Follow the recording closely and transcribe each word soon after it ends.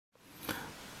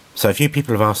So a few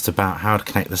people have asked about how to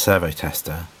connect the servo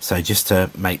tester. So just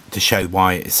to show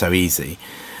why it's so easy,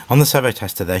 on the servo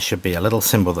tester there should be a little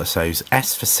symbol that says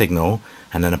S for signal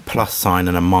and then a plus sign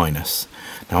and a minus.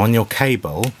 Now on your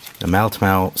cable, the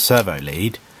male-to-male servo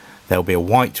lead, there will be a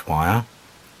white wire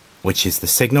which is the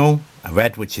signal, a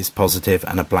red which is positive,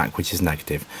 and a black which is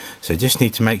negative. So you just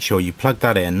need to make sure you plug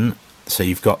that in so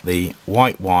you've got the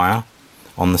white wire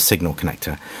on the signal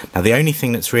connector. Now the only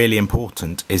thing that's really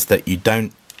important is that you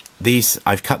don't,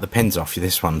 I've cut the pins off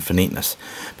this one for neatness,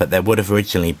 but there would have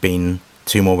originally been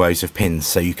 2 more rows of pins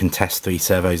so you can test 3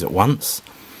 servos at once.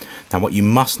 Now what you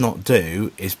must not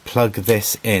do is plug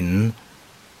this in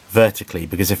vertically,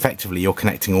 because effectively you're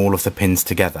connecting all of the pins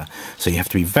together. So you have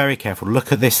to be very careful.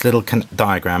 Look at this little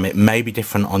diagram. It may be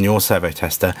different on your servo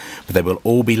tester, but they will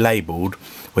all be labelled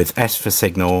with S for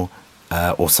signal,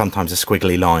 or sometimes a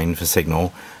squiggly line for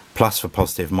signal, plus for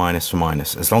positive, minus for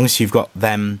minus. As long as you've got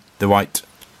them the right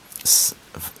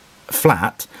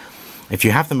flat, if you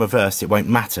have them reversed it won't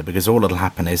matter, because all that'll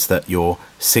happen is that your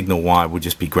signal wire will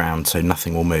just be ground, so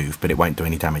nothing will move, but it won't do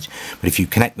any damage. But if you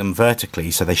connect them vertically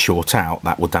so they short out,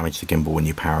 that will damage the gimbal when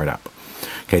you power it up.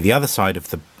 Okay, the other side of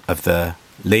the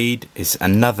lead is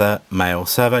another male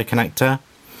servo connector,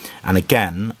 and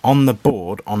again on the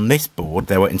board, on this board,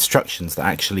 there were instructions that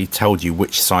actually told you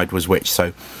which side was which.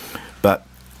 So, but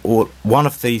one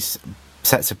of these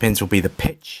sets of pins will be the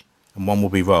pitch and one will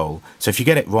be roll. So if you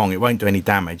get it wrong, it won't do any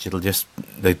damage. It'll just,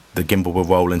 the gimbal will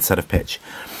roll instead of pitch.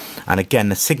 And again,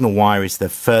 the signal wire is the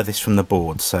furthest from the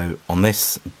board. So on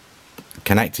this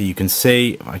connector, you can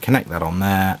see if I connect that on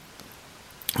there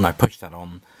and I push that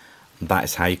on, that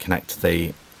is how you connect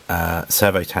the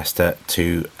servo tester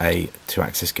to a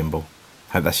 2-axis gimbal.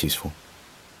 Hope that's useful.